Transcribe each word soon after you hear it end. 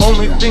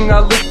only thing I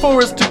live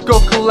for is to go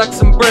collect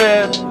some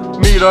bread.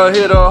 Meter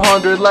hit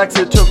 100 likes,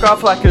 it took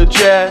off like a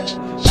jet.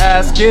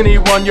 Ask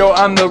anyone, yo,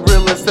 I'm the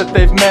realest that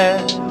they've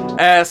met.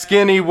 Ask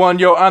anyone,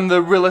 yo, I'm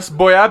the realest,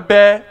 boy, I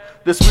bet.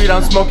 This weed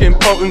I'm smoking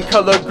potent,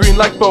 color green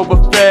like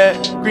Boba Fett.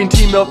 Green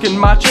tea, milk and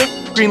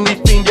matcha, green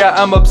leaf fiend, yeah,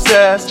 I'm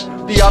obsessed.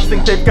 The ops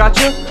think they've got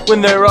you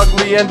when they're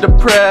ugly and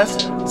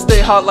depressed. Stay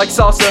hot like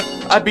salsa,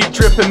 I be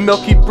dripping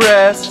milky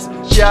breasts.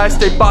 Yeah, I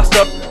stay bossed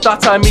up,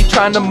 thoughts I me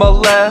trying to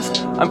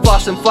molest. I'm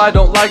flossing fly,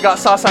 don't lie, got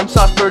sauce, I'm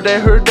sauce for de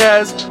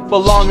Herdez.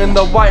 Belong in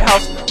the White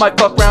House, might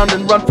fuck round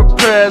and run for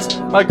prez.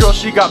 My girl,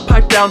 she got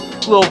piped down,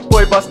 little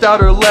boy bust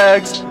out her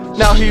legs.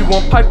 Now he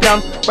won't pipe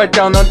down, right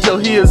down until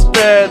he is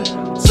fed.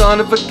 Son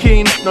of a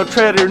king, no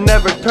traitor,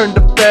 never turn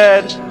to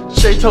bed.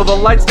 Stay till the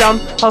lights down,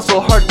 hustle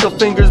hard till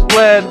fingers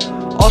bled.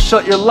 I'll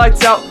shut your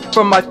lights out,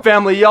 from my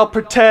family I'll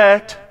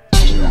protect.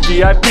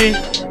 VIP,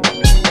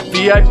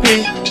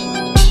 VIP,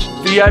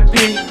 VIP,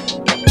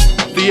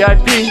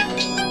 VIP,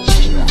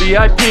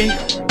 VIP,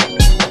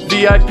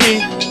 VIP.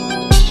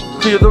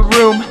 Clear the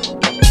room,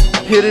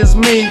 it is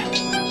me.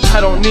 I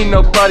don't need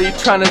nobody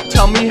trying to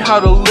tell me how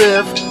to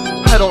live.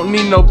 I don't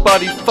need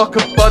nobody, fuck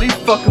a buddy,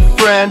 fuck a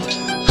friend.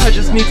 I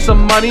just need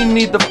some money,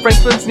 need the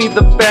Franklins, need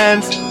the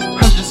Benz.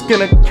 I'm just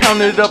gonna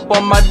count it up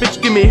on my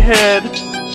bitch, give me head.